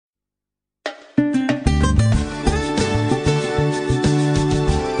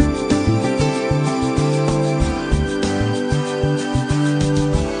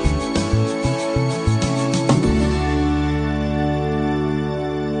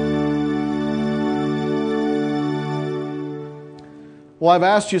Well, I've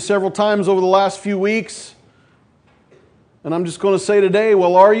asked you several times over the last few weeks, and I'm just going to say today,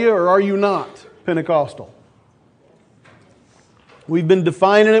 well, are you or are you not Pentecostal? We've been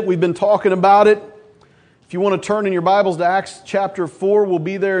defining it. We've been talking about it. If you want to turn in your Bibles to Acts chapter 4, we'll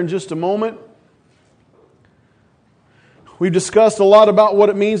be there in just a moment. We've discussed a lot about what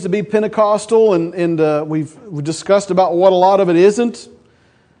it means to be Pentecostal, and we've discussed about what a lot of it isn't.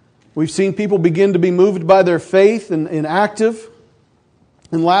 We've seen people begin to be moved by their faith and active.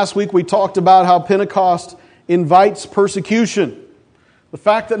 And last week we talked about how Pentecost invites persecution. The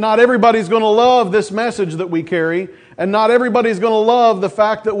fact that not everybody's going to love this message that we carry, and not everybody's going to love the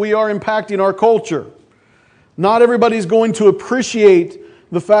fact that we are impacting our culture. Not everybody's going to appreciate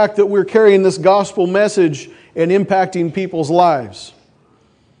the fact that we're carrying this gospel message and impacting people's lives.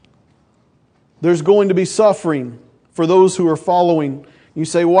 There's going to be suffering for those who are following. You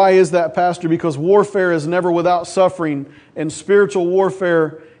say, why is that, Pastor? Because warfare is never without suffering, and spiritual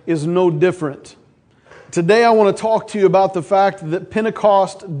warfare is no different. Today I want to talk to you about the fact that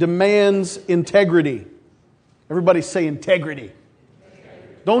Pentecost demands integrity. Everybody say integrity.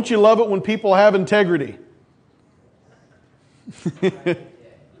 Don't you love it when people have integrity?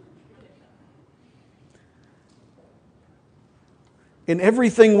 In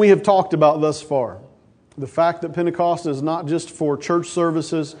everything we have talked about thus far, the fact that Pentecost is not just for church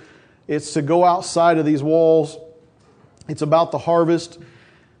services, it's to go outside of these walls. It's about the harvest.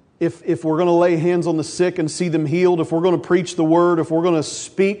 If we're going to lay hands on the sick and see them healed, if we're going to preach the Word, if we're going to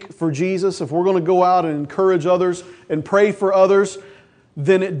speak for Jesus, if we're going to go out and encourage others and pray for others,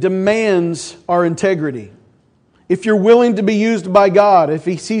 then it demands our integrity. If you're willing to be used by God, if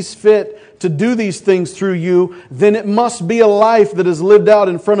He sees fit to do these things through you, then it must be a life that is lived out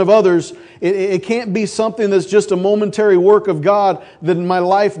in front of others. It can't be something that's just a momentary work of God that my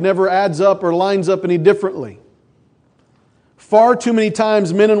life never adds up or lines up any differently. Far too many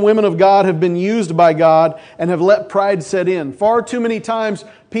times men and women of God have been used by God and have let pride set in. Far too many times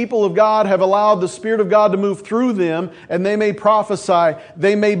people of God have allowed the Spirit of God to move through them, and they may prophesy,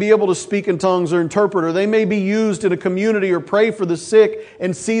 they may be able to speak in tongues or interpret, or they may be used in a community or pray for the sick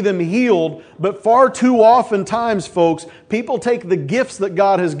and see them healed. But far too often times, folks, people take the gifts that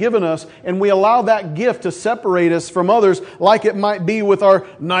God has given us and we allow that gift to separate us from others, like it might be with our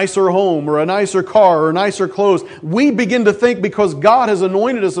nicer home or a nicer car or nicer clothes. We begin to think because God has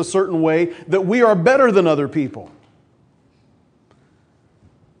anointed us a certain way that we are better than other people.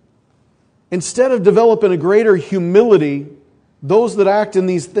 Instead of developing a greater humility, those that act in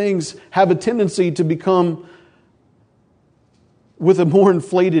these things have a tendency to become with a more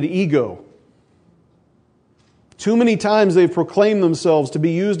inflated ego. Too many times they've proclaimed themselves to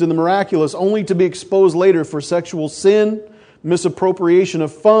be used in the miraculous only to be exposed later for sexual sin, misappropriation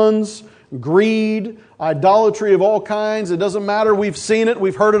of funds, greed, idolatry of all kinds. It doesn't matter. We've seen it.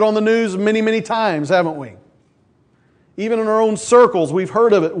 We've heard it on the news many, many times, haven't we? Even in our own circles, we've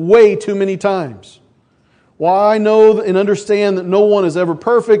heard of it way too many times. While I know and understand that no one is ever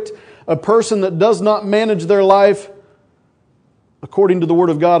perfect, a person that does not manage their life according to the Word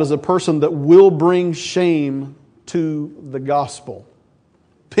of God is a person that will bring shame to the gospel.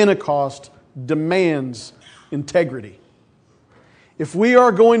 Pentecost demands integrity. If we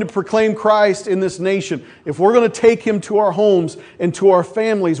are going to proclaim Christ in this nation, if we're going to take Him to our homes and to our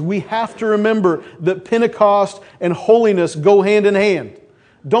families, we have to remember that Pentecost and holiness go hand in hand.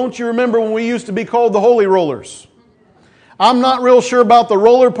 Don't you remember when we used to be called the Holy Rollers? I'm not real sure about the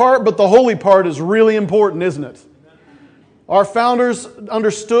roller part, but the holy part is really important, isn't it? Our founders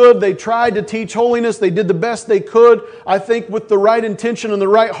understood, they tried to teach holiness, they did the best they could. I think with the right intention and the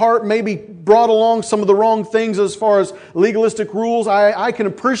right heart, maybe brought along some of the wrong things as far as legalistic rules. I can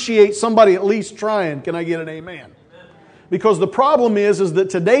appreciate somebody at least trying. Can I get an amen? Because the problem is that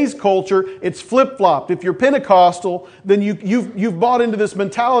today's culture, it's flip-flopped. If you're Pentecostal, then you've bought into this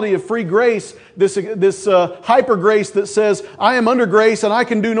mentality of free grace, this hyper grace that says, I am under grace and I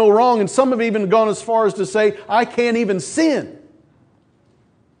can do no wrong. And some have even gone as far as to say, I can't even sin.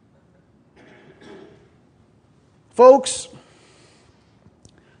 Folks,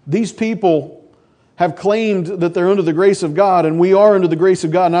 these people have claimed that they're under the grace of God, and we are under the grace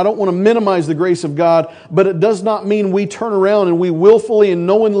of God. And I don't want to minimize the grace of God, but it does not mean we turn around and we willfully and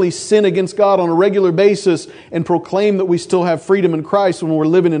knowingly sin against God on a regular basis and proclaim that we still have freedom in Christ when we're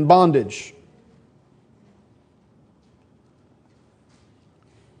living in bondage.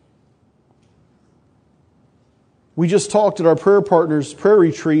 We just talked at our prayer partners' prayer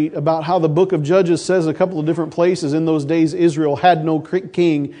retreat about how the book of Judges says a couple of different places in those days Israel had no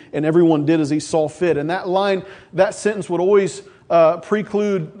king and everyone did as he saw fit. And that line, that sentence would always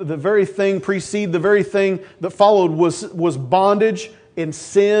precede the very thing that followed was bondage in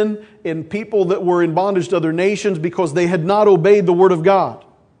sin, in people that were in bondage to other nations because they had not obeyed the Word of God.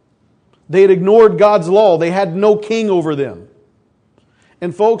 They had ignored God's law. They had no king over them.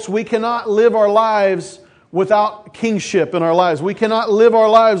 And folks, we cannot live our lives without kingship in our lives. We cannot live our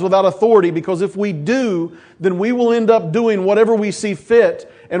lives without authority, because if we do, then we will end up doing whatever we see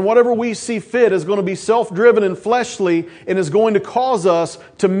fit. And whatever we see fit is going to be self-driven and fleshly and is going to cause us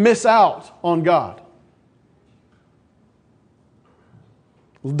to miss out on God.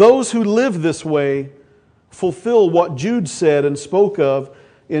 Those who live this way fulfill what Jude said and spoke of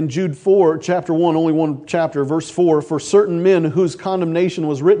in Jude 4, chapter 1, only one chapter, verse 4, "For certain men whose condemnation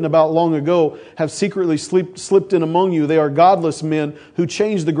was written about long ago have secretly slipped in among you. They are godless men who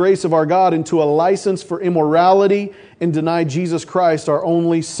change the grace of our God into a license for immorality and deny Jesus Christ, our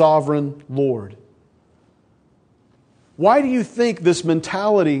only sovereign Lord." Why do you think this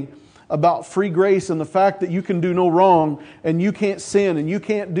mentality about free grace and the fact that you can do no wrong and you can't sin and you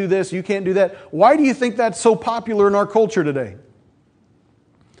can't do this, you can't do that, why do you think that's so popular in our culture today?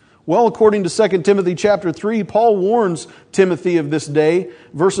 Well, according to 2 Timothy chapter 3, Paul warns Timothy of this day,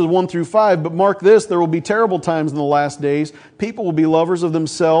 verses 1 through 5. "But mark this, there will be terrible times in the last days. People will be lovers of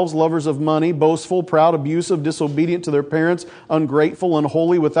themselves, lovers of money, boastful, proud, abusive, disobedient to their parents, ungrateful,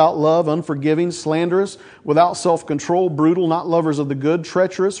 unholy, without love, unforgiving, slanderous, without self-control, brutal, not lovers of the good,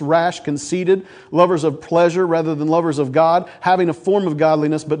 treacherous, rash, conceited, lovers of pleasure rather than lovers of God, having a form of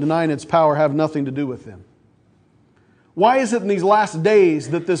godliness but denying its power, have nothing to do with them." Why is it in these last days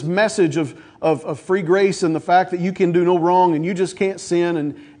that this message of free grace and the fact that you can do no wrong and you just can't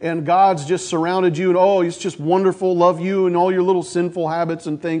sin and God's just surrounded you and oh, it's just wonderful, love you and all your little sinful habits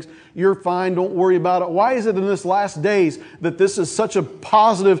and things, you're fine, don't worry about it. Why is it in this last days that this is such a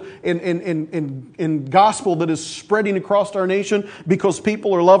positive and gospel that is spreading across our nation? Because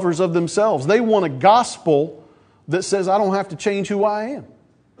people are lovers of themselves. They want a gospel that says I don't have to change who I am,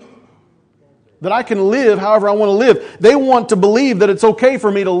 that I can live however I want to live. They want to believe that it's okay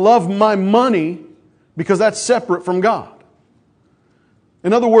for me to love my money because that's separate from God.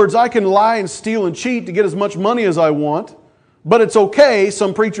 In other words, I can lie and steal and cheat to get as much money as I want, but it's okay.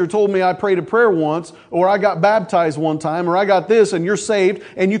 Some preacher told me I prayed a prayer once, or I got baptized one time, or I got this, and you're saved,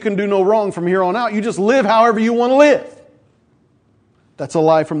 and you can do no wrong from here on out. You just live however you want to live. That's a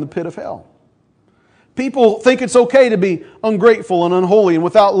lie from the pit of hell. People think it's okay to be ungrateful and unholy and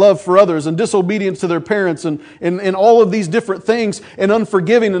without love for others and disobedient to their parents and all of these different things and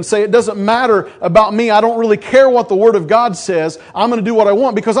unforgiving and say it doesn't matter about me. I don't really care what the Word of God says. I'm going to do what I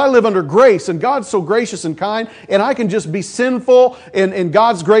want because I live under grace and God's so gracious and kind and I can just be sinful and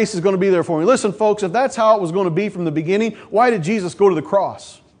God's grace is going to be there for me. Listen, folks, if that's how it was going to be from the beginning, why did Jesus go to the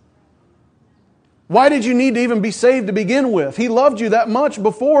cross? Why did you need to even be saved to begin with? He loved you that much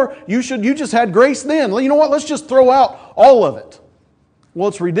before. You just had grace then. You know what? Let's just throw out all of it. Well,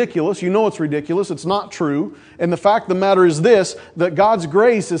 it's ridiculous. You know it's ridiculous. It's not true. And the fact of the matter is this, that God's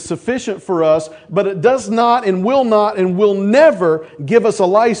grace is sufficient for us, but it does not and will never give us a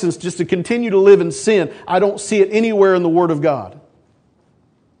license just to continue to live in sin. I don't see it anywhere in the Word of God.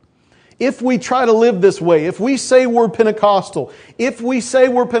 If we try to live this way, if we say we're Pentecostal and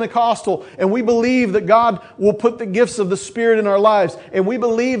we believe that God will put the gifts of the Spirit in our lives and we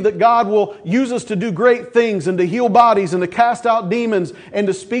believe that God will use us to do great things and to heal bodies and to cast out demons and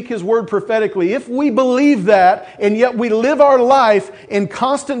to speak His Word prophetically, if we believe that and yet we live our life in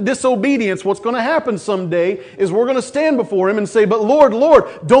constant disobedience, what's going to happen someday is we're going to stand before Him and say, "But Lord, Lord,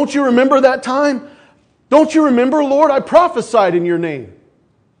 don't you remember that time? Don't you remember, Lord, I prophesied in your name.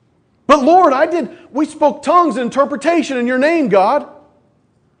 But Lord, we spoke tongues and interpretation in your name, God.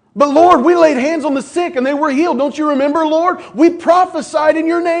 But Lord, we laid hands on the sick and they were healed. Don't you remember, Lord? We prophesied in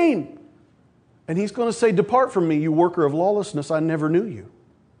your name." And He's going to say, "Depart from me, you worker of lawlessness. I never knew you."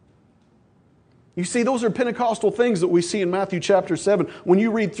 You see, those are Pentecostal things that we see in Matthew chapter 7. When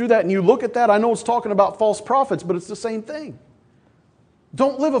you read through that and you look at that, I know it's talking about false prophets, but it's the same thing.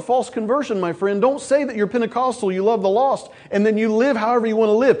 Don't live a false conversion, my friend. Don't say that you're Pentecostal, you love the lost, and then you live however you want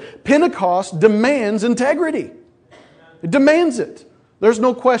to live. Pentecost demands integrity. It demands it. There's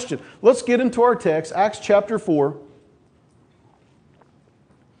no question. Let's get into our text, Acts chapter 4.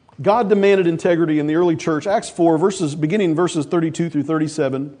 God demanded integrity in the early church. Acts 4, beginning verses 32 through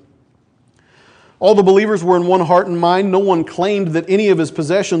 37. All the believers were in one heart and mind. No one claimed that any of his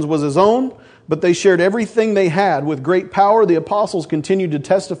possessions was his own, but they shared everything they had. With great power, the apostles continued to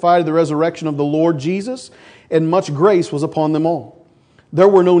testify to the resurrection of the Lord Jesus, and much grace was upon them all. There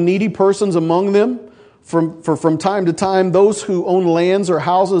were no needy persons among them. From time to time, those who owned lands or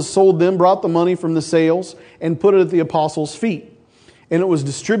houses sold them, brought the money from the sales, and put it at the apostles' feet. And it was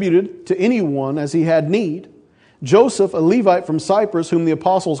distributed to anyone as he had need. Joseph, a Levite from Cyprus, whom the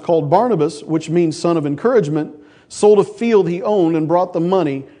apostles called Barnabas, which means son of encouragement, sold a field he owned and brought the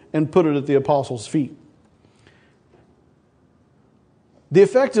money and put it at the apostles' feet. The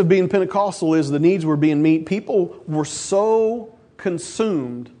effect of being Pentecostal is the needs were being met. People were so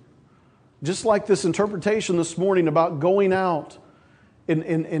consumed, just like this interpretation this morning about going out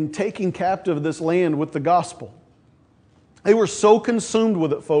and taking captive this land with the gospel. They were so consumed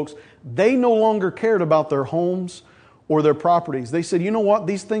with it, folks, they no longer cared about their homes or their properties. They said, you know what,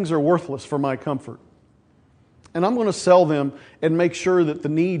 these things are worthless for my comfort. And I'm going to sell them and make sure that the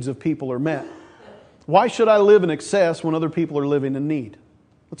needs of people are met. Why should I live in excess when other people are living in need?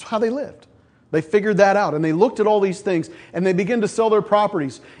 That's how they lived. They figured that out, and they looked at all these things, and they began to sell their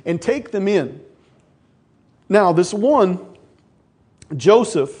properties and take them in. Now, this one,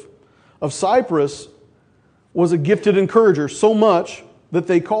 Joseph of Cyprus, was a gifted encourager, so much that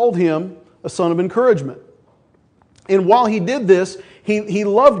they called him a son of encouragement. And while he did this, he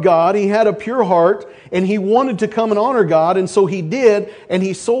loved God, he had a pure heart, and he wanted to come and honor God, and so he did, and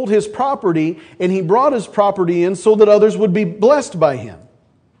he sold his property, and he brought his property in so that others would be blessed by him.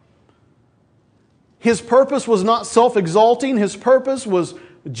 His purpose was not self-exalting, his purpose was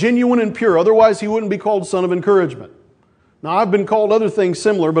genuine and pure, otherwise he wouldn't be called son of encouragement. Now, I've been called other things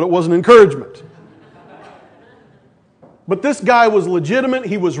similar, but it wasn't encouragement. But this guy was legitimate,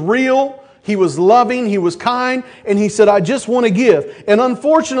 he was real, he was loving, he was kind, and he said, I just want to give. And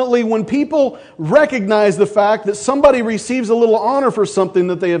unfortunately, when people recognize the fact that somebody receives a little honor for something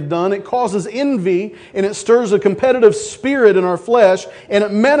that they have done, it causes envy and it stirs a competitive spirit in our flesh, and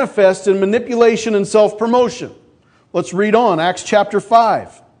it manifests in manipulation and self-promotion. Let's read on, Acts chapter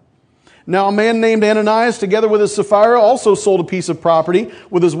 5. Now a man named Ananias, together with his Sapphira, also sold a piece of property.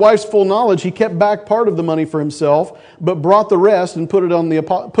 With his wife's full knowledge, he kept back part of the money for himself, but brought the rest and put it at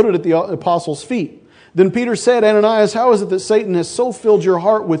the apostles' feet. Then Peter said, Ananias, how is it that Satan has so filled your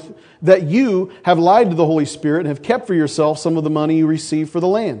heart with that you have lied to the Holy Spirit and have kept for yourself some of the money you received for the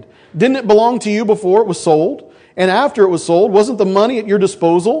land? Didn't it belong to you before it was sold? And after it was sold, wasn't the money at your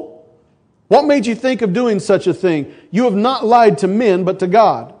disposal? What made you think of doing such a thing? You have not lied to men, but to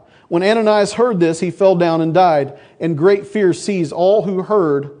God. When Ananias heard this, he fell down and died, and great fear seized all who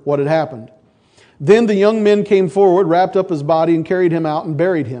heard what had happened. Then the young men came forward, wrapped up his body, and carried him out and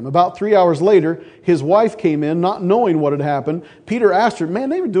buried him. About 3 hours later, his wife came in, not knowing what had happened. Peter asked her, man,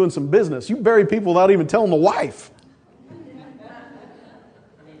 they were doing some business. You bury people without even telling the wife.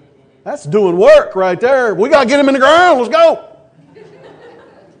 That's doing work right there. We got to get him in the ground. Let's go.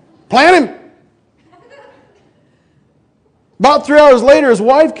 Plant him. About 3 hours later, his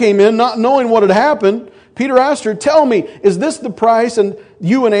wife came in, not knowing what had happened. Peter asked her, tell me, is this the price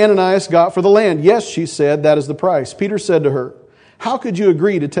you and Ananias got for the land? Yes, she said, that is the price. Peter said to her, how could you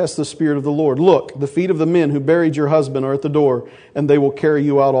agree to test the Spirit of the Lord? Look, the feet of the men who buried your husband are at the door, and they will carry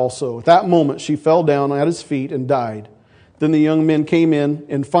you out also. At that moment, she fell down at his feet and died. Then the young men came in,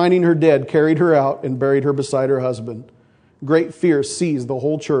 and finding her dead, carried her out and buried her beside her husband. Great fear seized the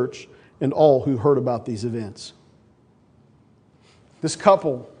whole church and all who heard about these events. This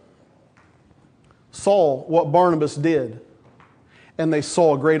couple saw what Barnabas did, and they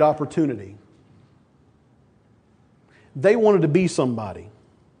saw a great opportunity. They wanted to be somebody.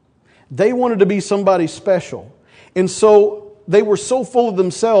 They wanted to be somebody special. And so they were so full of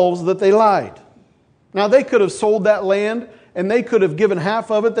themselves that they lied. Now they could have sold that land, and they could have given half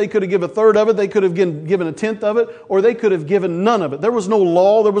of it, they could have given a third of it, they could have given a tenth of it, or they could have given none of it. There was no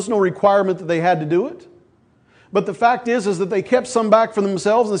law, there was no requirement that they had to do it. But the fact is that they kept some back for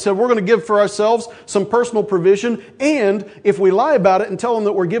themselves and they said, we're going to give for ourselves some personal provision. And if we lie about it and tell them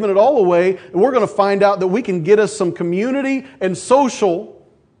that we're giving it all away, we're going to find out that we can get us some community and social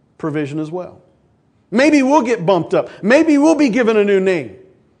provision as well. Maybe we'll get bumped up. Maybe we'll be given a new name.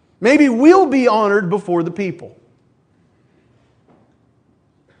 Maybe we'll be honored before the people.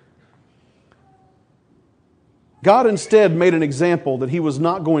 God instead made an example that He was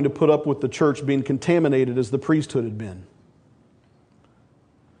not going to put up with the church being contaminated as the priesthood had been.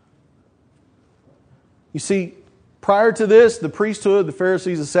 You see, prior to this, the priesthood, the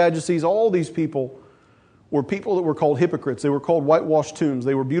Pharisees, the Sadducees, all these people were people that were called hypocrites. They were called whitewashed tombs.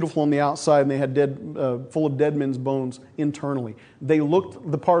 They were beautiful on the outside and they had full of dead men's bones internally. They looked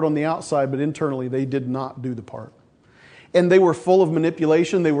the part on the outside, but internally they did not do the part. And they were full of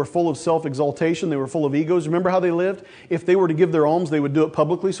manipulation. They were full of self-exaltation. They were full of egos. Remember how they lived? If they were to give their alms, they would do it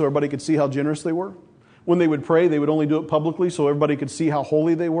publicly so everybody could see how generous they were. When they would pray, they would only do it publicly so everybody could see how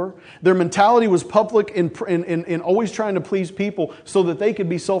holy they were. Their mentality was public and always trying to please people so that they could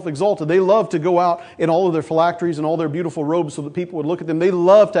be self-exalted. They loved to go out in all of their phylacteries and all their beautiful robes so that people would look at them. They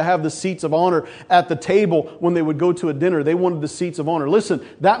loved to have the seats of honor at the table when they would go to a dinner. They wanted the seats of honor. Listen,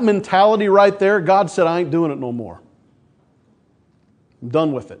 that mentality right there, God said, I ain't doing it no more. I'm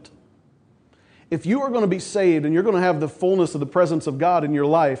done with it. If you are going to be saved and you're going to have the fullness of the presence of God in your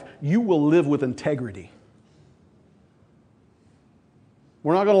life, you will live with integrity.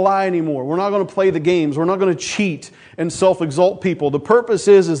 We're not going to lie anymore. We're not going to play the games. We're not going to cheat and self-exalt people. The purpose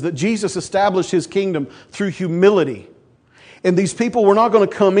is that Jesus established His kingdom through humility. And these people were not going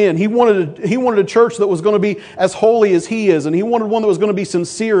to come in. He wanted a church that was going to be as holy as He is. And He wanted one that was going to be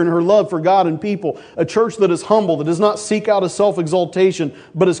sincere in her love for God and people. A church that is humble, that does not seek out a self-exaltation,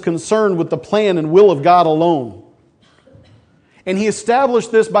 but is concerned with the plan and will of God alone. And He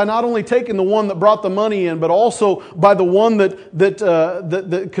established this by not only taking the one that brought the money in, but also by the one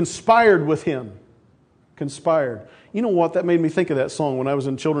that conspired with Him. Conspired. You know what? That made me think of that song when I was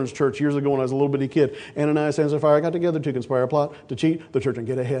in children's church years ago when I was a little bitty kid. Ananias, Sansa, and Sapphira got together to conspire, plot, to cheat the church and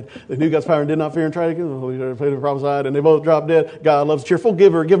get ahead. They knew God's power and did not fear and try to kill. The Holy Spirit prophesied, and they both dropped dead. God loves a cheerful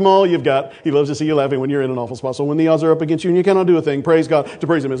giver. Give Him all you've got. He loves to see you laughing when you're in an awful spot. So when the odds are up against you and you cannot do a thing, praise God. To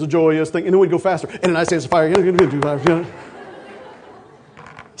praise Him is a joyous thing. And then we'd go faster. Ananias, Sansa, Sapphira.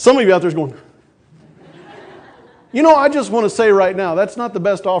 Some of you out there is going, you know, I just want to say right now, that's not the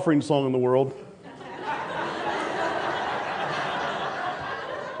best offering song in the world.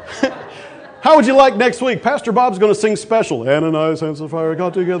 How would you like next week? Pastor Bob's going to sing special. Ananias and Sapphira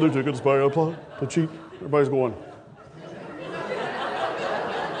got together to conspire, plot, to cheat. Everybody's going.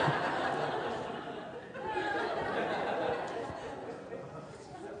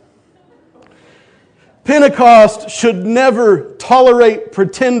 Pentecost should never tolerate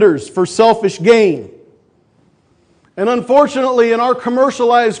pretenders for selfish gain. And unfortunately, in our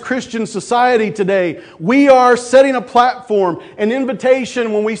commercialized Christian society today, we are setting a platform, an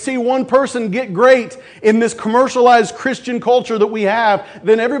invitation when we see one person get great in this commercialized Christian culture that we have,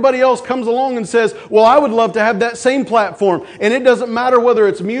 then everybody else comes along and says, well, I would love to have that same platform. And it doesn't matter whether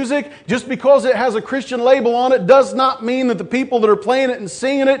it's music, just because it has a Christian label on it does not mean that the people that are playing it and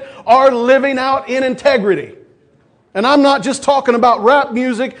singing it are living out in integrity. And I'm not just talking about rap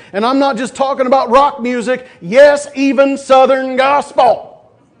music, and I'm not just talking about rock music. Yes, even Southern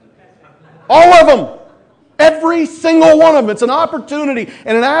gospel. All of them. Every single one of them. It's an opportunity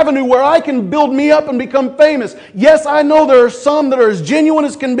and an avenue where I can build me up and become famous. Yes, I know there are some that are as genuine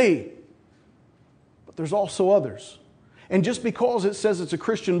as can be. But there's also others. And just because it says it's a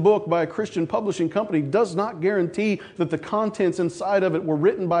Christian book by a Christian publishing company does not guarantee that the contents inside of it were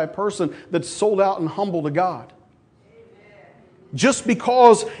written by a person that's sold out and humble to God. Just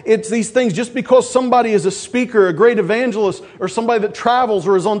because it's these things, just because somebody is a speaker, a great evangelist, or somebody that travels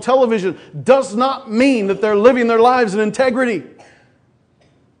or is on television, does not mean that they're living their lives in integrity.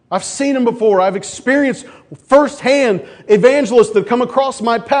 I've seen them before. I've experienced firsthand evangelists that come across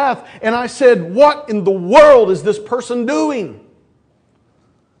my path, and I said, what in the world is this person doing?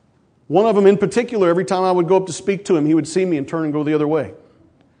 One of them in particular, every time I would go up to speak to him, he would see me and turn and go the other way.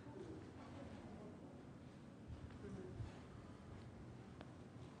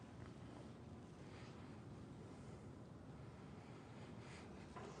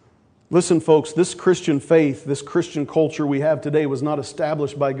 Listen, folks, this Christian faith, this Christian culture we have today was not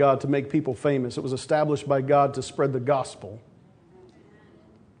established by God to make people famous. It was established by God to spread the gospel.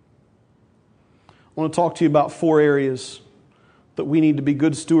 I want to talk to you about 4 areas that we need to be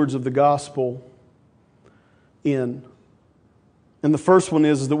good stewards of the gospel in. And the first one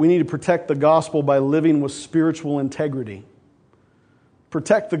is that we need to protect the gospel by living with spiritual integrity.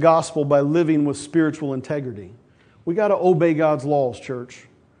 Protect the gospel by living with spiritual integrity. We got to obey God's laws, church.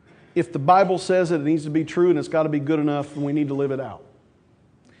 If the Bible says it, it needs to be true and it's got to be good enough, and we need to live it out.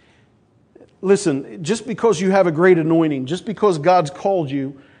 Listen, just because you have a great anointing, just because God's called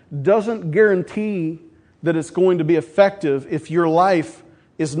you, doesn't guarantee that it's going to be effective if your life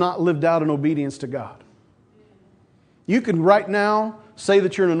is not lived out in obedience to God. You can right now say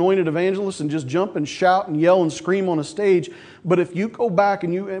that you're an anointed evangelist and just jump and shout and yell and scream on a stage. But if you go back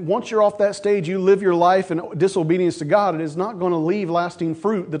and once you're off that stage, you live your life in disobedience to God, it is not going to leave lasting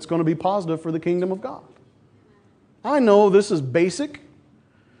fruit that's going to be positive for the kingdom of God. I know this is basic,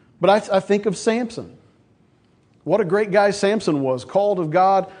 but I think of Samson. What a great guy Samson was, called of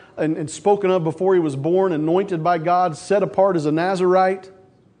God and spoken of before he was born, anointed by God, set apart as a Nazirite,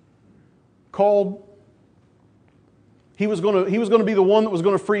 called. He was going to be the one that was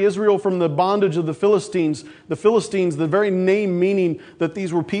going to free Israel from the bondage of the Philistines. The Philistines, the very name meaning that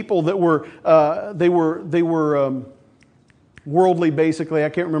these were people that were worldly, basically. I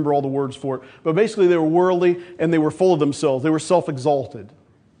can't remember all the words for it. But basically they were worldly and they were full of themselves. They were self-exalted,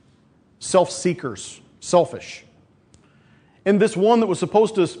 self-seekers, selfish. And this one that was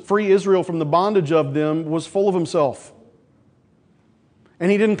supposed to free Israel from the bondage of them was full of himself. And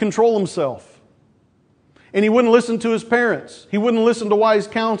he didn't control himself. And he wouldn't listen to his parents. He wouldn't listen to wise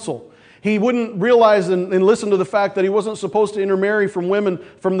counsel. He wouldn't realize and listen to the fact that he wasn't supposed to intermarry from women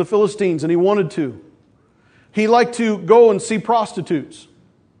from the Philistines, and he wanted to. He liked to go and see prostitutes.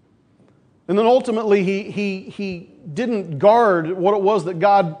 And then ultimately he didn't guard what it was that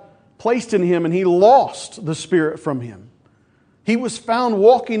God placed in him, and he lost the Spirit from him. He was found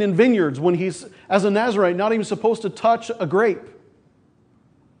walking in vineyards when he's, as a Nazarite, not even supposed to touch a grape.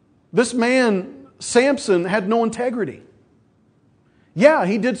 This man, Samson, had no integrity. Yeah,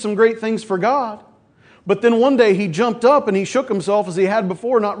 he did some great things for God. But then one day he jumped up and he shook himself as he had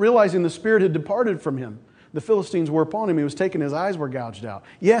before, not realizing the Spirit had departed from him. The Philistines were upon him. He was taken. His eyes were gouged out.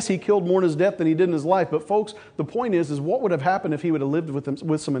 Yes, he killed more in his death than he did in his life. But folks, the point is what would have happened if he would have lived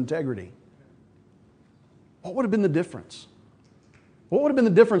with some integrity? What would have been the difference? What would have been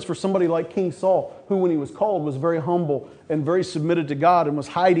the difference for somebody like King Saul, who when he was called was very humble and very submitted to God and was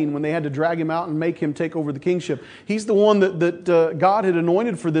hiding when they had to drag him out and make him take over the kingship? He's the one that God had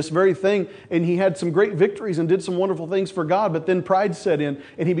anointed for this very thing, and he had some great victories and did some wonderful things for God, but then pride set in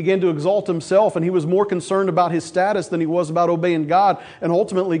and he began to exalt himself, and he was more concerned about his status than he was about obeying God, and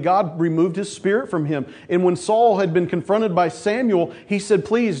ultimately God removed his spirit from him. And when Saul had been confronted by Samuel, he said,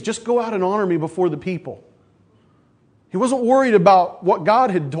 "Please, just go out and honor me before the people." He wasn't worried about what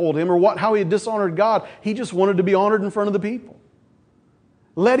God had told him or how he had dishonored God. He just wanted to be honored in front of the people.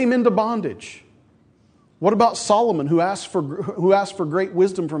 Led him into bondage. What about Solomon, who asked for great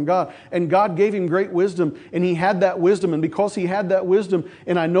wisdom from God? And God gave him great wisdom, and he had that wisdom. And because he had that wisdom,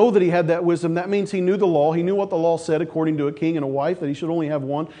 and I know that he had that wisdom, that means he knew the law. He knew what the law said according to a king and a wife, that he should only have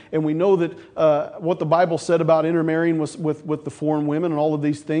one. And we know that what the Bible said about intermarrying with the foreign women and all of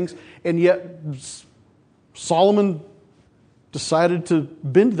these things. And yet Solomon decided to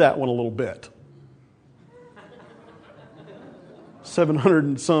bend that one a little bit. 700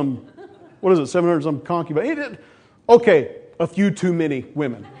 and some, 700 and some concubines. Okay, a few too many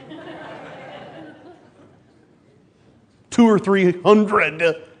women. 200 or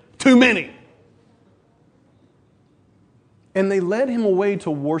 300 too many. And they led him away to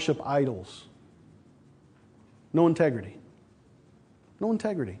worship idols. No integrity. No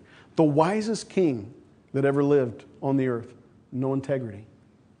integrity. The wisest king that ever lived on the earth. No integrity.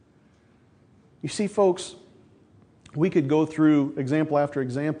 You see, folks, we could go through example after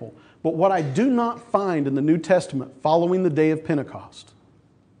example, but what I do not find in the New Testament following the day of Pentecost,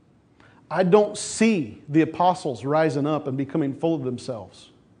 I don't see the apostles rising up and becoming full of themselves.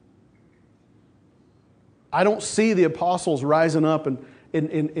 I don't see the apostles rising up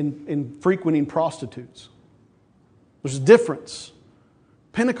and frequenting prostitutes. There's a difference.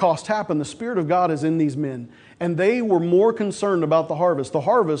 Pentecost happened. The Spirit of God is in these men. And they were more concerned about the harvest. The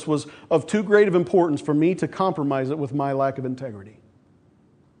harvest was of too great of importance for me to compromise it with my lack of integrity.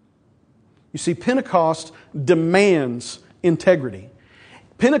 You see, Pentecost demands integrity.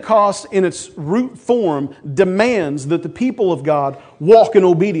 Pentecost, in its root form, demands that the people of God walk in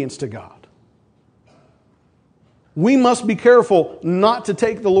obedience to God. We must be careful not to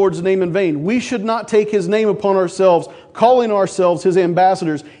take the Lord's name in vain. We should not take His name upon ourselves, calling ourselves His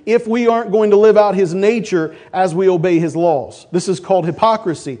ambassadors, if we aren't going to live out His nature as we obey His laws. This is called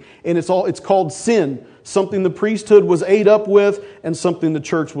hypocrisy, and it's called sin, something the priesthood was ate up with and something the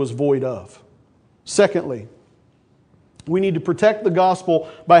church was void of. Secondly, we need to protect the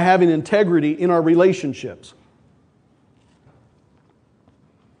gospel by having integrity in our relationships.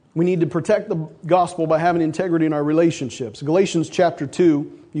 We need to protect the gospel by having integrity in our relationships. Galatians chapter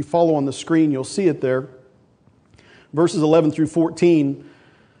 2, you follow on the screen, you'll see it there. Verses 11 through 14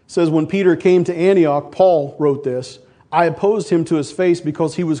 says, when Peter came to Antioch, Paul wrote this, I opposed him to his face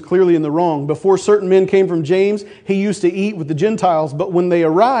because he was clearly in the wrong. Before certain men came from James, he used to eat with the Gentiles, but when they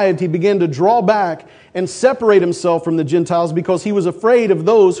arrived, he began to draw back and separate himself from the Gentiles because he was afraid of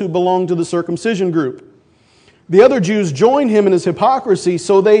those who belonged to the circumcision group. The other Jews joined him in his hypocrisy,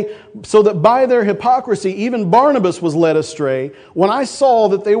 so that by their hypocrisy even Barnabas was led astray. When I saw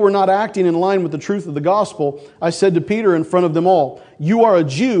that they were not acting in line with the truth of the gospel, I said to Peter in front of them all, you are a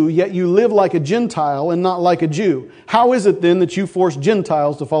Jew, yet you live like a Gentile and not like a Jew. How is it then that you force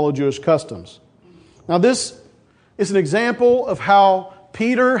Gentiles to follow Jewish customs? Now this is an example of how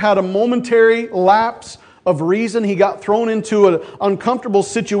Peter had a momentary lapse of reason. He got thrown into an uncomfortable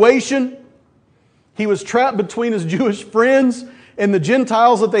situation. He was trapped between his Jewish friends and the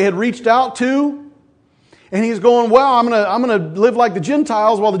Gentiles that they had reached out to. And he's going, well, I'm going to live like the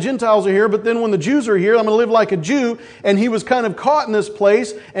Gentiles while the Gentiles are here, but then when the Jews are here, I'm going to live like a Jew. And he was kind of caught in this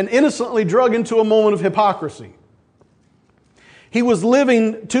place and innocently drug into a moment of hypocrisy. He was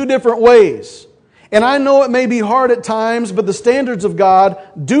living two different ways. And I know it may be hard at times, but the standards of God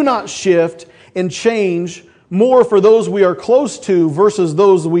do not shift and change more for those we are close to versus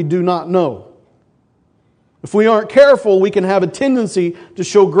those we do not know. If we aren't careful, we can have a tendency to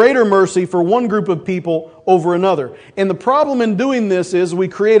show greater mercy for one group of people over another. And the problem in doing this is we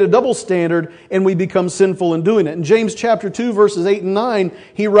create a double standard and we become sinful in doing it. In James chapter 2, verses 8 and 9,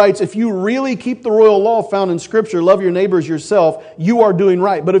 he writes, if you really keep the royal law found in Scripture, love your neighbor as yourself, you are doing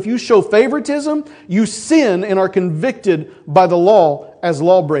right. But if you show favoritism, you sin and are convicted by the law as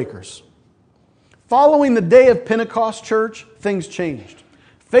lawbreakers. Following the day of Pentecost, church, things changed.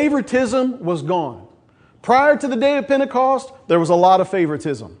 Favoritism was gone. Prior to the day of Pentecost, there was a lot of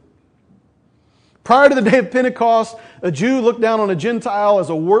favoritism. Prior to the day of Pentecost, a Jew looked down on a Gentile as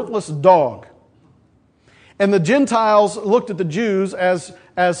a worthless dog. And the Gentiles looked at the Jews as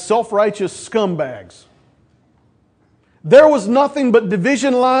self-righteous scumbags. There was nothing but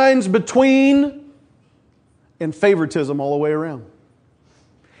division lines between and favoritism all the way around.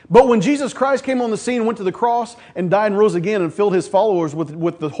 But when Jesus Christ came on the scene, went to the cross, and died and rose again and filled His followers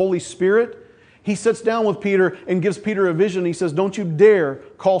with the Holy Spirit, He sits down with Peter and gives Peter a vision. He says, don't you dare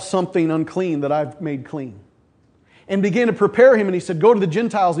call something unclean that I've made clean. And began to prepare him. And he said, go to the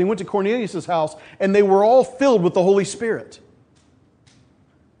Gentiles. And he went to Cornelius' house. And they were all filled with the Holy Spirit.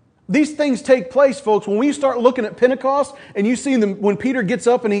 These things take place, folks. When we start looking at Pentecost and you see them, when Peter gets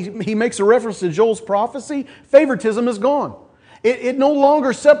up and he makes a reference to Joel's prophecy, favoritism is gone. It no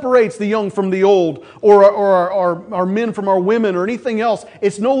longer separates the young from the old or our men from our women or anything else.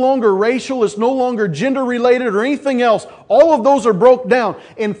 It's no longer racial. It's no longer gender related or anything else. All of those are broke down.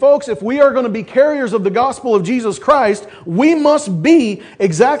 And folks, if we are going to be carriers of the gospel of Jesus Christ, we must be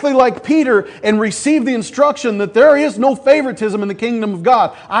exactly like Peter and receive the instruction that there is no favoritism in the kingdom of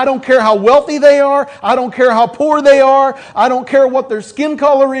God. I don't care how wealthy they are. I don't care how poor they are. I don't care what their skin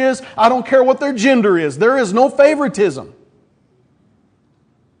color is. I don't care what their gender is. There is no favoritism.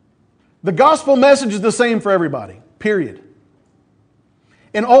 The gospel message is the same for everybody, period.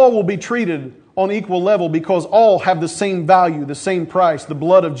 And all will be treated on equal level because all have the same value, the same price, the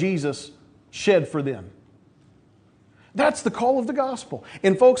blood of Jesus shed for them. That's the call of the gospel.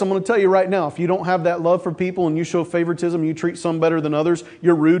 And folks, I'm going to tell you right now, if you don't have that love for people and you show favoritism, you treat some better than others,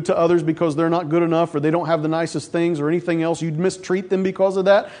 you're rude to others because they're not good enough or they don't have the nicest things or anything else, you'd mistreat them because of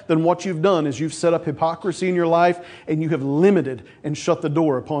that, then what you've done is you've set up hypocrisy in your life and you have limited and shut the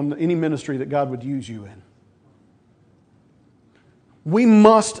door upon any ministry that God would use you in. We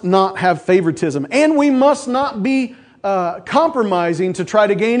must not have favoritism, and we must not be compromising to try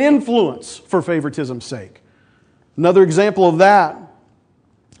to gain influence for favoritism's sake. Another example of that,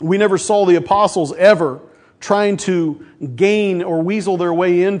 we never saw the apostles ever trying to gain or weasel their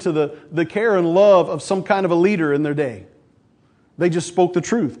way into the care and love of some kind of a leader in their day. They just spoke the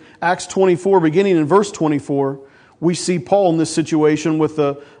truth. Acts 24, beginning in verse 24, we see Paul in this situation with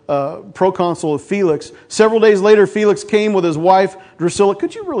the proconsul of Felix. Several days later, Felix came with his wife, Drusilla.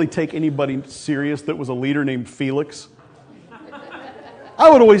 Could you really take anybody serious that was a leader named Felix? I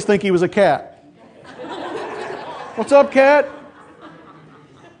would always think he was a cat. What's up, cat?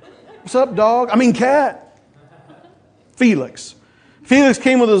 What's up, dog? I mean, cat. Felix. Felix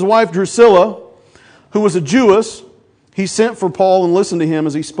came with his wife Drusilla, who was a Jewess. He sent for Paul and listened to him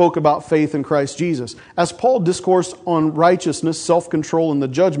as he spoke about faith in Christ Jesus. As Paul discoursed on righteousness, self-control, and the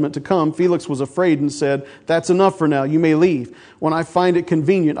judgment to come, Felix was afraid and said, "That's enough for now. You may leave. When I find it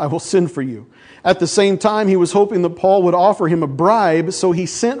convenient, I will send for you." At the same time, he was hoping that Paul would offer him a bribe, so he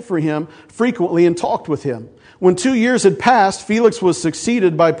sent for him frequently and talked with him. When 2 years had passed, Felix was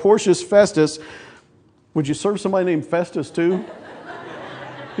succeeded by Porcius Festus. Would you serve somebody named Festus too?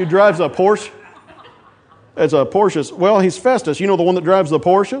 Who drives a Porsche? It's a Porcius. Well, he's Festus. You know the one that drives the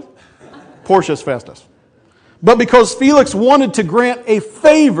Porsche? Porcius Festus. But because Felix wanted to grant a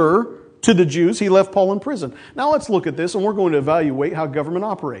favor to the Jews, he left Paul in prison. Now let's look at this and we're going to evaluate how government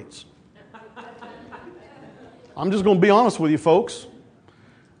operates. I'm just going to be honest with you, folks.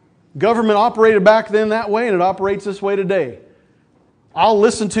 Government operated back then that way, and it operates this way today. I'll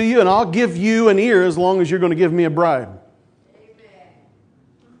listen to you, and I'll give you an ear as long as you're going to give me a bribe.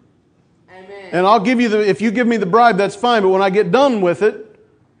 Amen. And I'll give you if you give me the bribe, that's fine, but when I get done with it,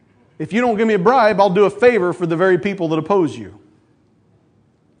 if you don't give me a bribe, I'll do a favor for the very people that oppose you.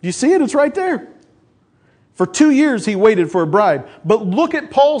 You see it? It's right there. For 2 years he waited for a bribe. But look at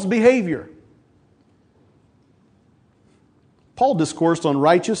Paul's behavior. Paul discoursed on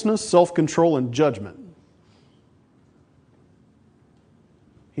righteousness, self-control, and judgment.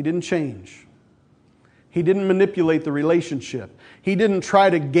 He didn't change. He didn't manipulate the relationship. He didn't try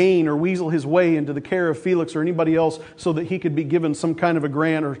to gain or weasel his way into the care of Felix or anybody else so that he could be given some kind of a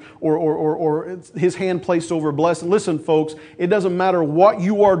grant or his hand placed over a blessing. Listen, folks, it doesn't matter what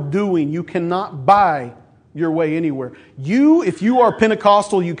you are doing. You cannot buy your way anywhere. If you are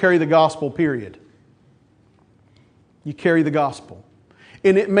Pentecostal, you carry the gospel, period. You carry the gospel.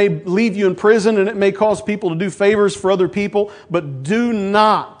 And it may leave you in prison and it may cause people to do favors for other people, but do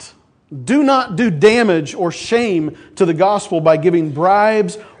not do damage or shame to the gospel by giving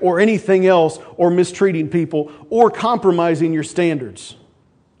bribes or anything else or mistreating people or compromising your standards.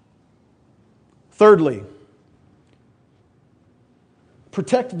 Thirdly,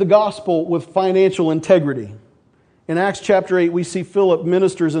 protect the gospel with financial integrity. In Acts chapter 8, we see Philip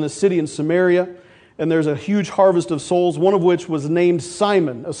ministers in a city in Samaria, and there's a huge harvest of souls, one of which was named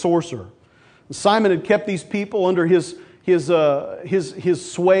Simon, a sorcerer. Simon had kept these people under his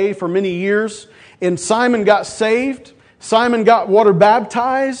sway for many years, and Simon got saved. Simon got water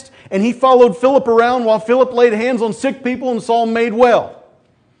baptized, and he followed Philip around while Philip laid hands on sick people and saw them made well.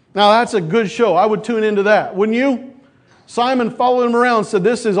 Now that's a good show. I would tune into that, wouldn't you? Simon followed him around and said,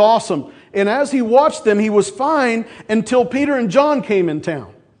 "This is awesome." And as he watched them, he was fine until Peter and John came in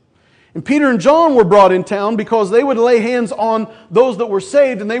town. And Peter and John were brought in town because they would lay hands on those that were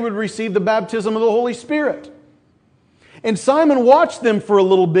saved and they would receive the baptism of the Holy Spirit. And Simon watched them for a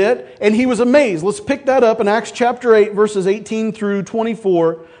little bit and he was amazed. Let's pick that up in Acts chapter 8, verses 18 through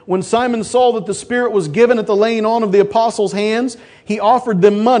 24. When Simon saw that the Spirit was given at the laying on of the apostles' hands, he offered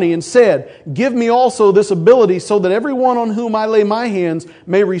them money and said, "Give me also this ability so that everyone on whom I lay my hands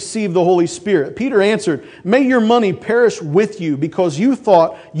may receive the Holy Spirit." Peter answered, "May your money perish with you because you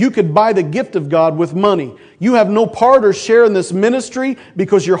thought you could buy the gift of God with money. You have no part or share in this ministry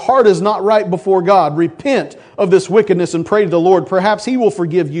because your heart is not right before God. Repent of this wickedness and pray to the Lord. Perhaps He will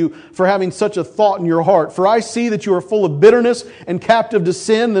forgive you for having such a thought in your heart. For I see that you are full of bitterness and captive to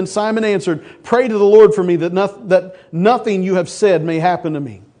sin." Then Simon answered, "Pray to the Lord for me that nothing you have said may happen to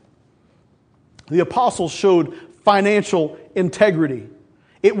me." The apostles showed financial integrity.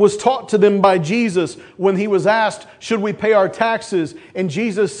 It was taught to them by Jesus when He was asked, "Should we pay our taxes?" And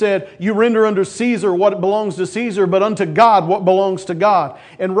Jesus said, "You render unto Caesar what belongs to Caesar, but unto God what belongs to God."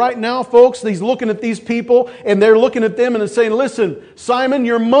 And right now, folks, He's looking at these people and they're looking at them and saying, "Listen, Simon,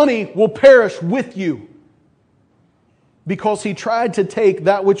 your money will perish with you." Because he tried to take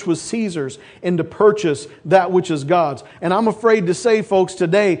that which was Caesar's and to purchase that which is God's. And I'm afraid to say, folks,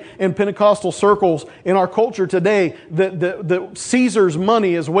 today in Pentecostal circles, in our culture today, that Caesar's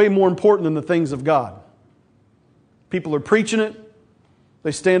money is way more important than the things of God. People are preaching it.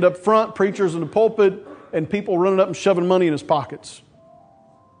 They stand up front, preachers in the pulpit, and people running up and shoving money in his pockets.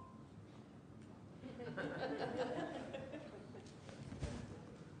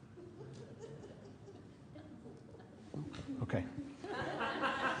 Okay.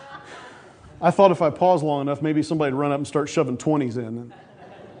 I thought if I paused long enough, maybe somebody would run up and start shoving 20s in.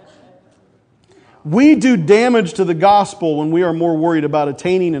 We do damage to the gospel when we are more worried about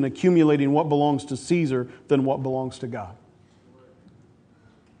attaining and accumulating what belongs to Caesar than what belongs to God.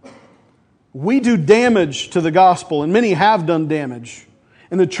 We do damage to the gospel, and many have done damage.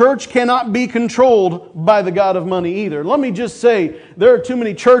 And the church cannot be controlled by the god of money either. Let me just say, there are too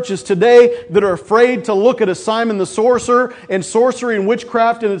many churches today that are afraid to look at a Simon the sorcerer, and sorcery and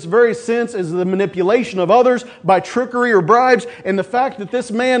witchcraft in its very sense is the manipulation of others by trickery or bribes. And the fact that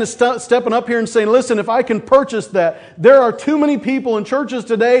this man is stepping up here and saying, "Listen, if I can purchase that," there are too many people in churches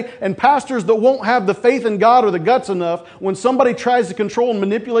today and pastors that won't have the faith in God or the guts enough when somebody tries to control and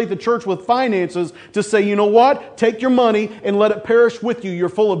manipulate the church with finances to say, "You know what? Take your money and let it perish with you. You're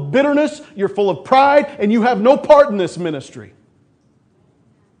full of bitterness, you're full of pride, and you have no part in this ministry."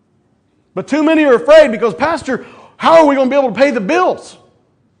 But too many are afraid because, "Pastor, how are we going to be able to pay the bills?"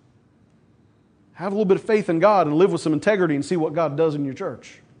 Have a little bit of faith in God and live with some integrity and see what God does in your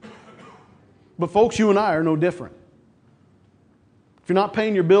church. But folks, you and I are no different. If you're not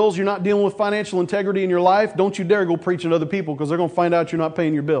paying your bills, you're not dealing with financial integrity in your life, don't you dare go preaching to other people because they're going to find out you're not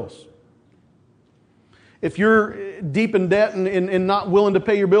paying your bills. If you're deep in debt and not willing to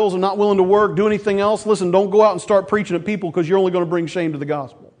pay your bills and not willing to work, do anything else, listen, don't go out and start preaching at people because you're only going to bring shame to the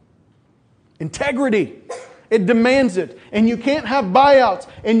gospel. Integrity. It demands it. And you can't have buyouts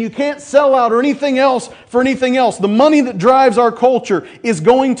and you can't sell out or anything else for anything else. The money that drives our culture is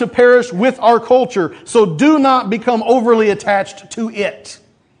going to perish with our culture. So do not become overly attached to it.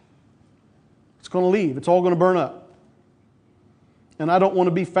 It's going to leave. It's all going to burn up. And I don't want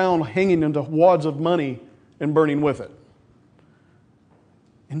to be found hanging into wads of money and burning with it.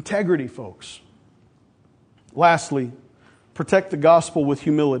 Integrity, folks. Lastly, protect the gospel with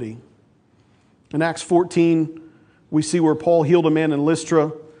humility. In Acts 14, we see where Paul healed a man in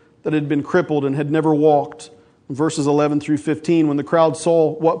Lystra that had been crippled and had never walked. In verses 11 through 15, when the crowd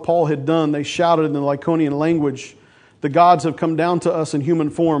saw what Paul had done, they shouted in the Lycaonian language, "The gods have come down to us in human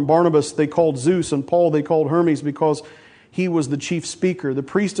form." Barnabas they called Zeus, and Paul they called Hermes, because he was the chief speaker. The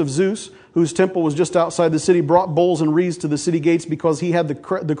priest of Zeus, whose temple was just outside the city, brought bulls and wreaths to the city gates because he and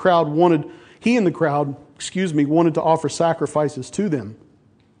the crowd wanted to offer sacrifices to them.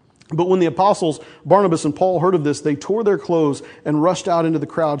 But when the apostles Barnabas and Paul heard of this, they tore their clothes and rushed out into the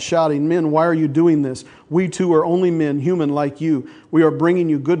crowd, shouting, "Men, why are you doing this? We too are only men, human like you. We are bringing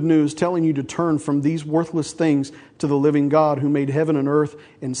you good news, telling you to turn from these worthless things to the living God who made heaven and earth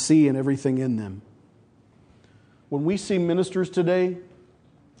and sea and everything in them." When we see ministers today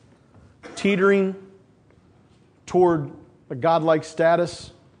teetering toward a godlike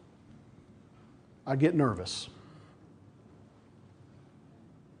status, I get nervous.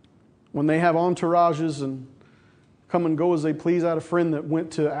 When they have entourages and come and go as they please. I had a friend that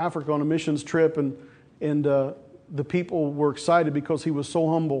went to Africa on a missions trip, and the people were excited because he was so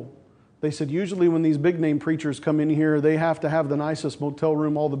humble. They said, usually when these big name preachers come in here, they have to have the nicest motel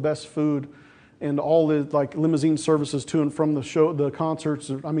room, all the best food, and all the limousine services to and from the show, the concerts.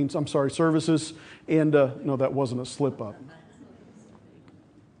 Services. And no, that wasn't a slip up.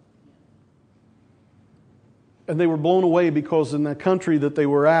 And they were blown away because in the country that they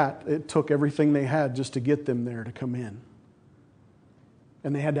were at, it took everything they had just to get them there to come in.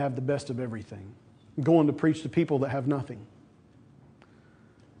 And they had to have the best of everything. Going to preach to people that have nothing.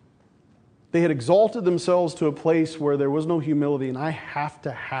 They had exalted themselves to a place where there was no humility, and I have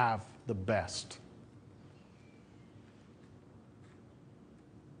to have the best.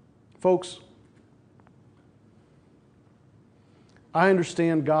 Folks, I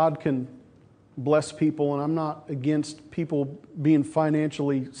understand God can bless people, and I'm not against people being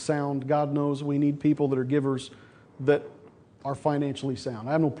financially sound. God knows we need people that are givers that are financially sound.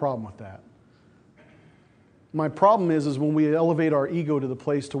 I have no problem with that. My problem is when we elevate our ego to the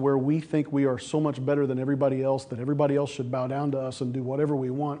place to where we think we are so much better than everybody else, that everybody else should bow down to us and do whatever we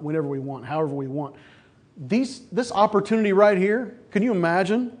want, whenever we want, however we want. This opportunity right here, can you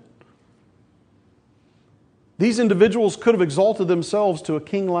imagine? These individuals could have exalted themselves to a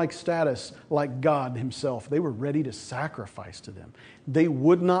king-like status like God Himself. They were ready to sacrifice to them. They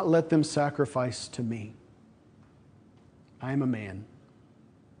would not let them sacrifice to me. I am a man.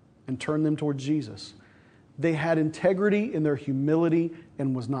 And turn them towards Jesus. They had integrity in their humility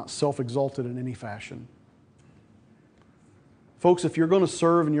and was not self-exalted in any fashion. Folks, if you're going to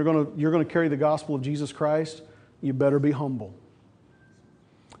serve and you're going to carry the gospel of Jesus Christ, you better be humble.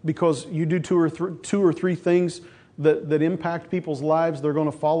 Because you do two or three things that impact people's lives, they're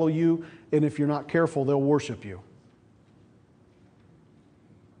going to follow you, and if you're not careful, they'll worship you.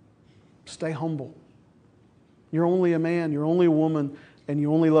 Stay humble. You're only a man, you're only a woman, and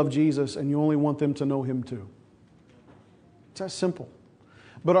you only love Jesus, and you only want them to know Him too. It's that simple.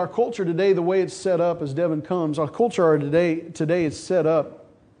 But our culture today, the way it's set up, as Devin comes, our culture today is set up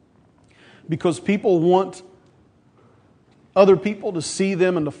because people want other people to see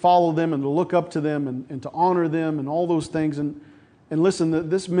them and to follow them and to look up to them and to honor them and all those things. And listen,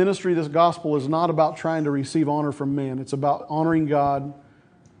 this ministry, this gospel is not about trying to receive honor from man. It's about honoring God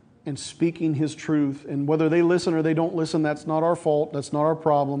and speaking His truth. And whether they listen or they don't listen, that's not our fault. That's not our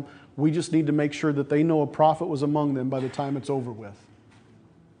problem. We just need to make sure that they know a prophet was among them by the time it's over with.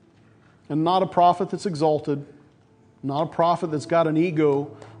 And not a prophet that's exalted, not a prophet that's got an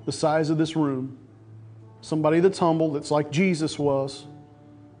ego the size of this room. Somebody that's humble, that's like Jesus was,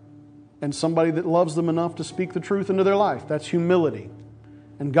 and somebody that loves them enough to speak the truth into their life. That's humility.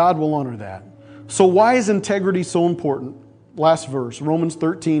 And God will honor that. So why is integrity so important? Last verse, Romans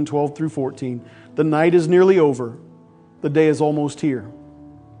 13, 12 through 14. The night is nearly over. The day is almost here.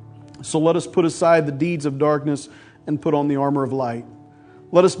 So let us put aside the deeds of darkness and put on the armor of light.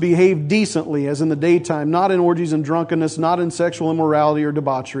 Let us behave decently as in the daytime, not in orgies and drunkenness, not in sexual immorality or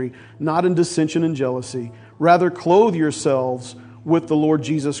debauchery, not in dissension and jealousy. Rather, clothe yourselves with the Lord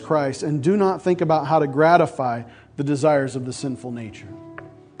Jesus Christ, and do not think about how to gratify the desires of the sinful nature.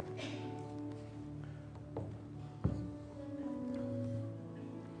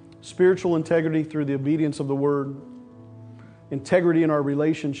 Spiritual integrity through the obedience of the Word, integrity in our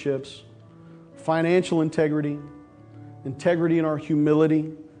relationships, financial integrity, integrity in our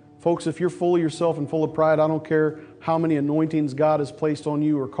humility, Folks, if you're full of yourself and full of pride, I don't care how many anointings God has placed on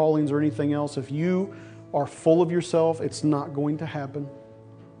you or callings or anything else. If you are full of yourself, it's not going to happen.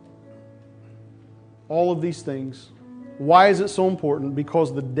 All of these things. Why is it so important?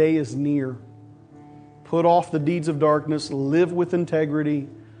 Because the day is near. Put off the deeds of darkness, live with integrity,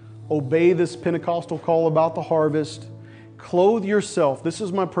 obey this Pentecostal call about the harvest, clothe yourself. This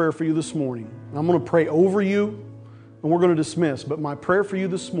is my prayer for you this morning. I'm going to pray over you, and we're going to dismiss. But my prayer for you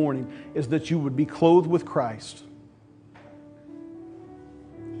this morning is that you would be clothed with Christ.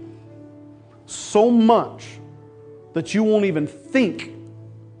 So much that you won't even think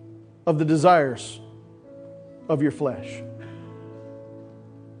of the desires of your flesh.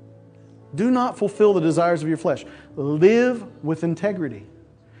 Do not fulfill the desires of your flesh. Live with integrity.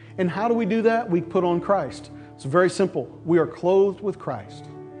 And how do we do that? We put on Christ. It's very simple. We are clothed with Christ.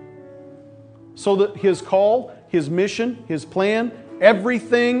 So that His call, His mission, His plan,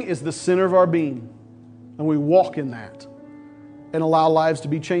 everything is the center of our being. And we walk in that and allow lives to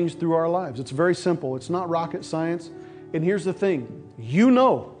be changed through our lives. It's very simple. It's not rocket science. And here's the thing. You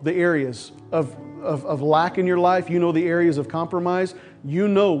know the areas of lack in your life. You know the areas of compromise. You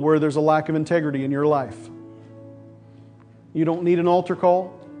know where there's a lack of integrity in your life. You don't need an altar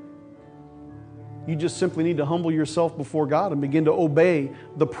call. You just simply need to humble yourself before God and begin to obey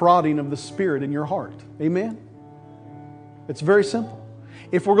the prodding of the Spirit in your heart. Amen? It's very simple.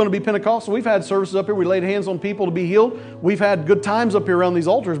 If we're going to be Pentecostal, we've had services up here. We laid hands on people to be healed. We've had good times up here around these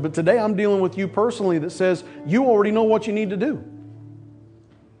altars. But today I'm dealing with you personally that says you already know what you need to do.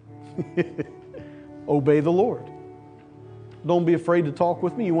 Obey the Lord. Don't be afraid to talk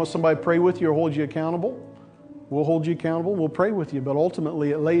with me. You want somebody to pray with you or hold you accountable? We'll hold you accountable. We'll pray with you. But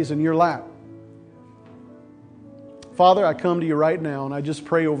ultimately it lays in your lap. Father, I come to you right now and I just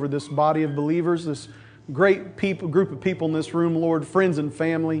pray over this body of believers, this great group of people in this room, Lord, friends and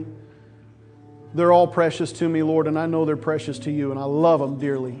family. They're all precious to me, Lord, and I know they're precious to you, and I love them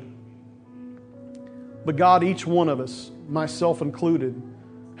dearly. But God, each one of us, myself included,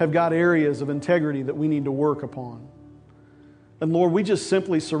 have got areas of integrity that we need to work upon. And Lord, we just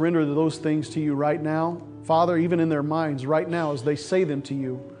simply surrender those things to you right now. Father, even in their minds right now as they say them to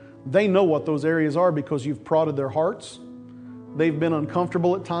you, they know what those areas are because you've prodded their hearts. They've been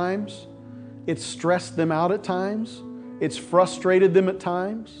uncomfortable at times. It's stressed them out at times. It's frustrated them at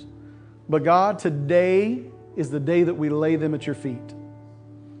times. But God, today is the day that we lay them at your feet.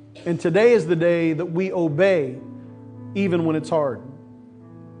 And today is the day that we obey even when it's hard.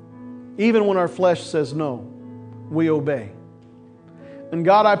 Even when our flesh says no, we obey. And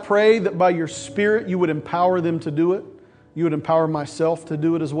God, I pray that by your Spirit you would empower them to do it. You would empower myself to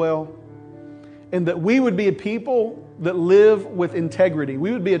do it as well. And that we would be a people that live with integrity.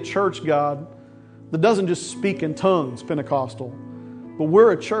 We would be a church, God, that doesn't just speak in tongues, Pentecostal. But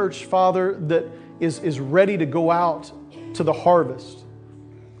we're a church, Father, that is ready to go out to the harvest.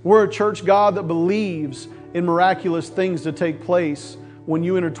 We're a church, God, that believes in miraculous things to take place when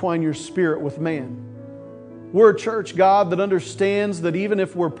you intertwine your Spirit with man. We're a church, God, that understands that even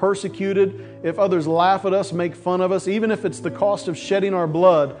if we're persecuted, if others laugh at us, make fun of us, even if it's the cost of shedding our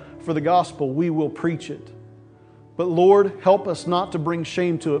blood for the gospel, we will preach it. But Lord, help us not to bring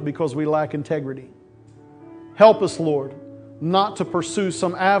shame to it because we lack integrity. Help us, Lord, not to pursue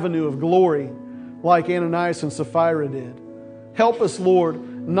some avenue of glory like Ananias and Sapphira did. Help us,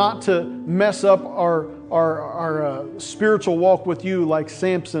 Lord, not to mess up our spiritual walk with you like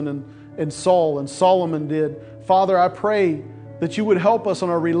Samson and Saul and Solomon did. Father, I pray that you would help us in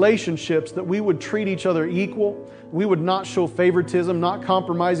our relationships, that we would treat each other equal. We would not show favoritism, not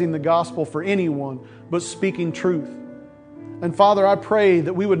compromising the gospel for anyone, but speaking truth. And Father, I pray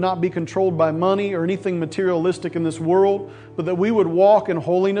that we would not be controlled by money or anything materialistic in this world, but that we would walk in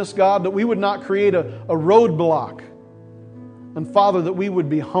holiness, God, that we would not create a roadblock. And Father, that we would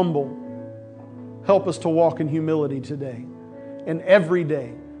be humble. Help us to walk in humility today and every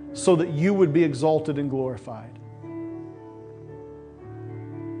day, so that you would be exalted and glorified.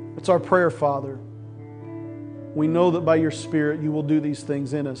 It's our prayer, Father. We know that by your Spirit you will do these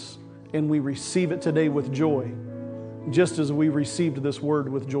things in us, and we receive it today with joy, just as we received this word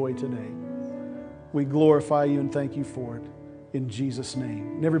with joy today. We glorify you and thank you for it in Jesus'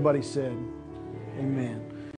 name. And everybody said, amen.